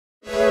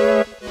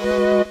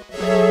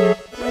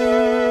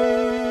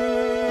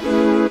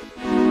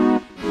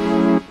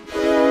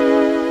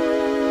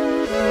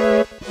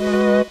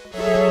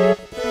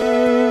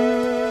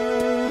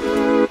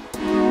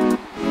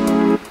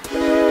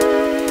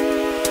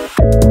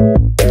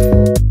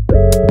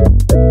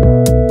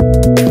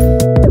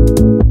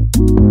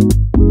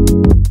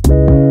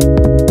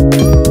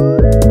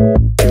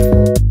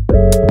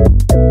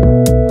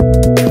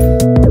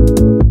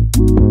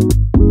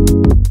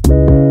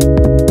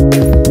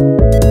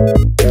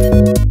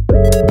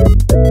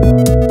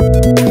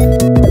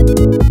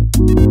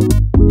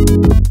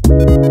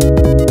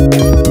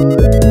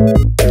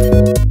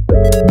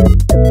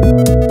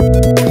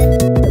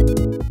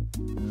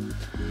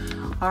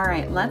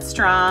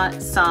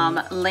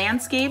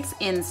landscapes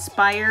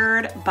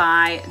inspired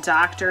by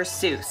Dr.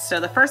 Seuss. So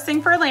the first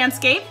thing for a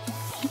landscape,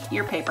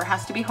 your paper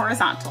has to be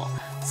horizontal.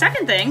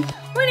 Second thing,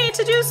 we need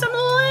to do some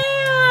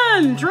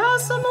land, draw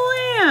some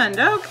land.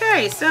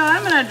 Okay, so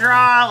I'm gonna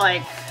draw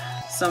like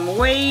some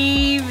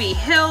wavy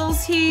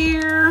hills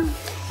here,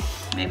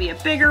 maybe a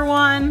bigger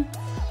one.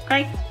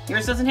 Okay,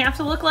 yours doesn't have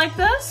to look like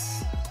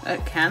this.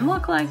 It can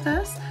look like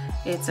this,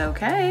 it's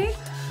okay.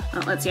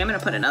 Let's see, I'm gonna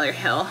put another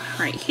hill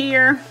right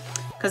here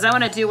because I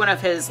wanna do one of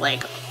his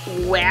like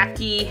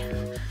wacky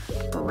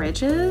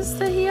bridges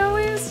that he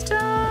always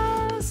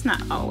does.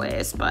 Not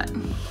always, but.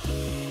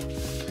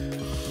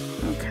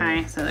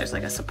 Okay, so there's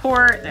like a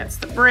support, that's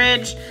the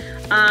bridge.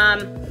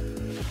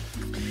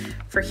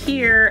 For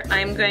here,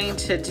 I'm going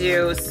to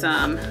do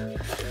some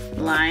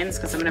lines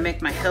because I'm gonna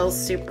make my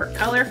hills super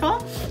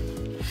colorful.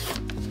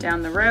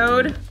 Down the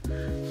road.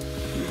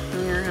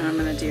 Here, and I'm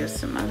gonna do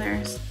some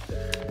others.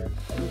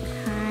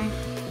 Okay.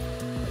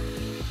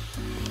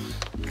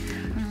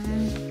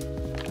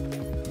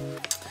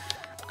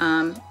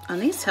 On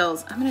these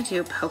hills, I'm gonna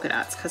do polka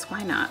dots because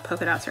why not?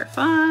 Polka dots are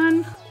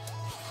fun.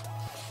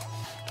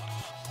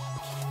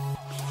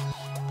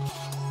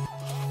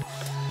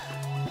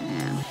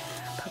 And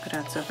polka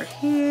dots over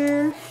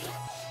here.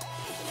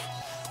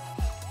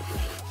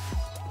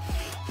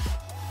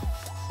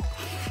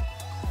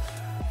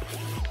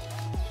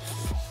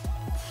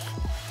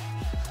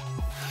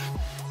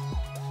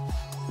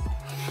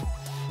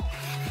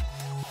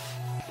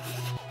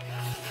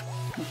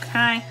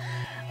 Okay.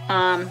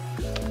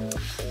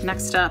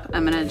 Next up,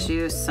 I'm gonna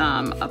do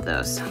some of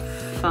those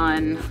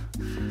fun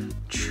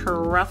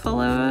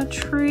truffalo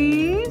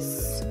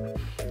trees.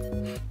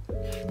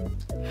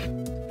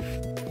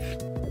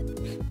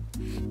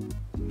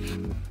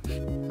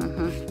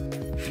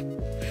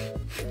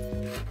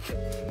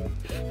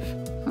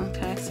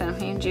 Okay, so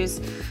you can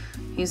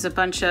use a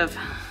bunch of,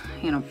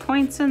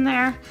 points in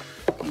there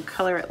and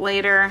color it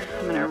later.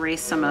 I'm gonna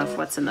erase some of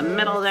what's in the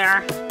middle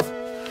there.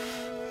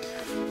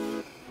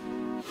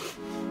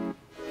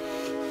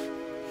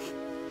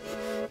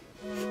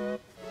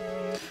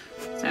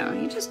 So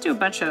you just do a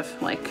bunch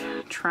of like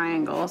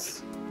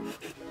triangles.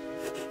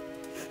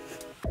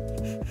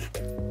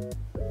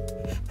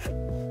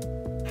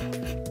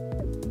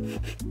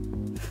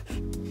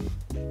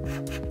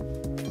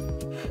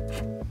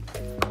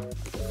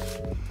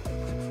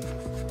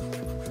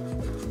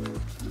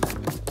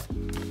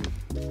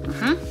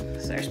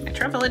 So there's my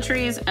truffalo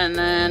trees and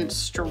then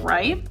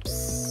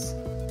stripes.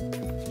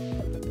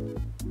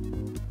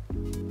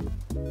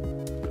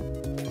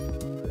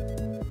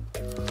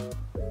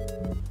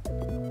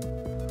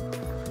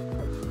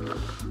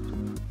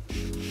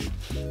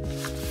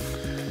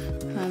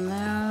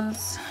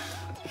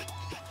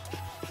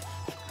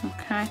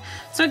 Okay,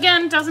 so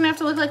again, doesn't have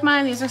to look like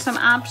mine. These are some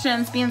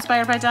options. Be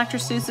inspired by Dr.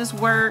 Seuss's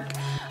work.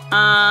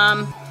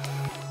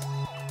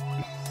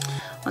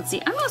 Let's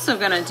see, I'm also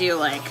gonna do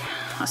like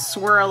a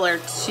swirl or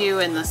two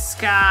in the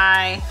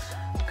sky,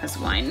 because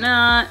why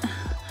not?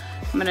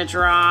 I'm gonna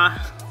draw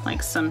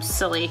like some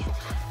silly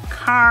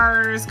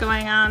cars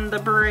going on the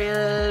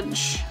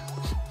bridge.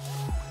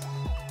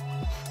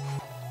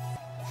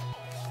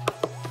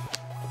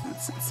 And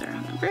since they're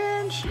on the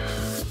bridge, there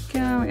we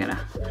go, we gotta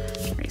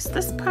erase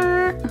this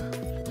part.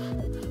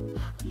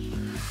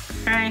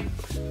 Okay.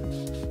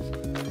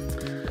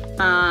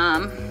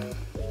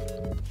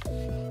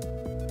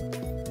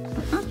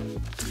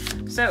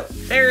 So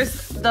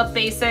there's the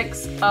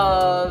basics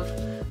of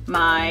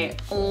my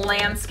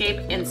landscape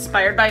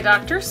inspired by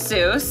Dr.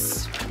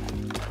 Seuss.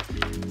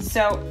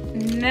 So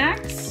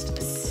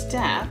next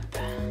step,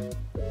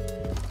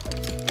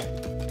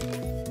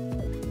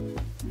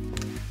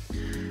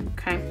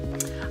 okay.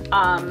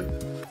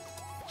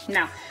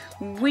 Now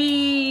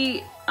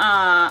we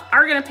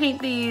are gonna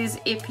paint these.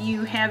 If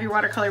you have your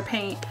watercolor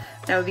paint,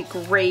 that would be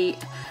great.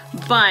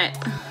 But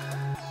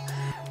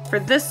for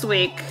this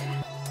week,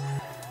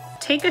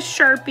 take a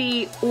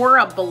Sharpie or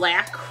a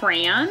black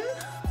crayon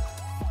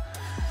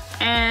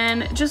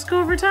and just go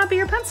over top of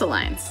your pencil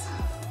lines.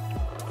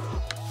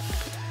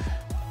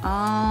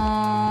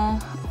 All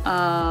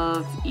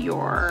of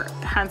your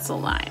pencil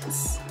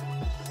lines.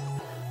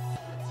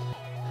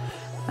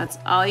 That's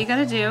all you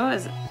gotta do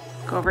is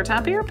go over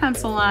top of your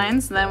pencil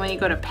lines. Then when you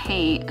go to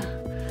paint,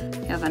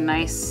 you have a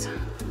nice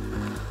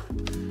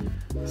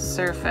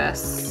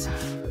surface,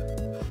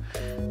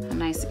 a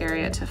nice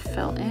area to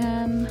fill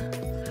in.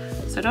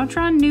 So don't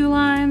draw new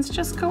lines,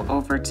 just go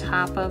over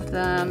top of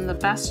them the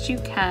best you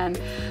can.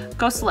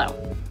 Go slow,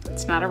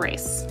 it's not a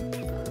race.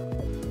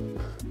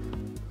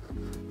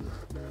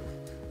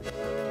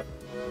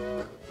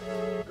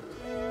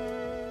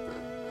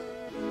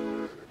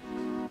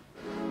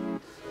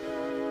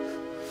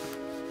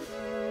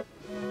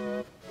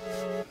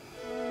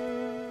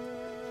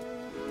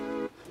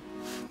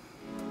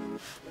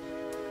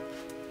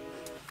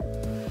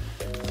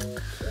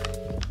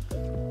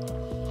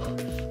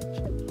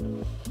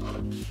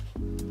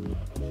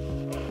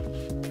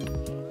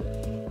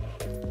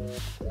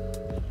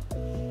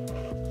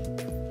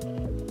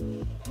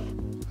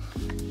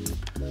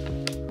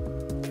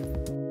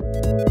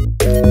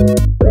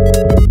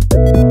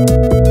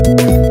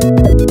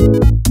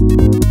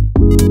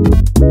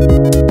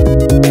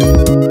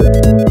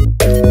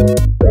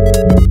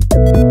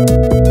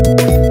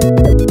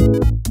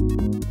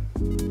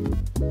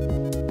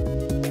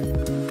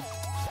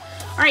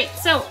 All right,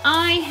 so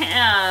I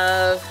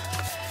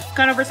have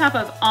gone over top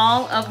of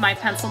all of my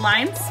pencil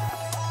lines.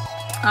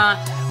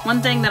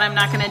 One thing that I'm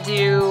not gonna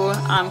do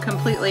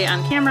completely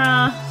on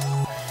camera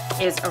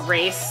is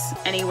erase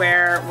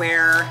anywhere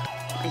where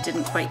I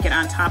didn't quite get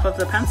on top of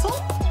the pencil.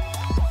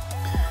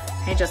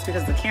 Okay, just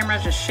because the camera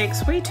just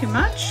shakes way too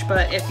much,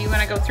 but if you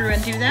wanna go through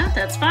and do that,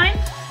 that's fine.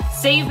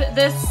 Save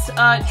this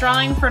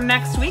drawing for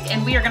next week,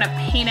 and we are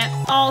gonna paint it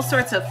all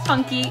sorts of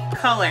funky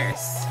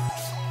colors.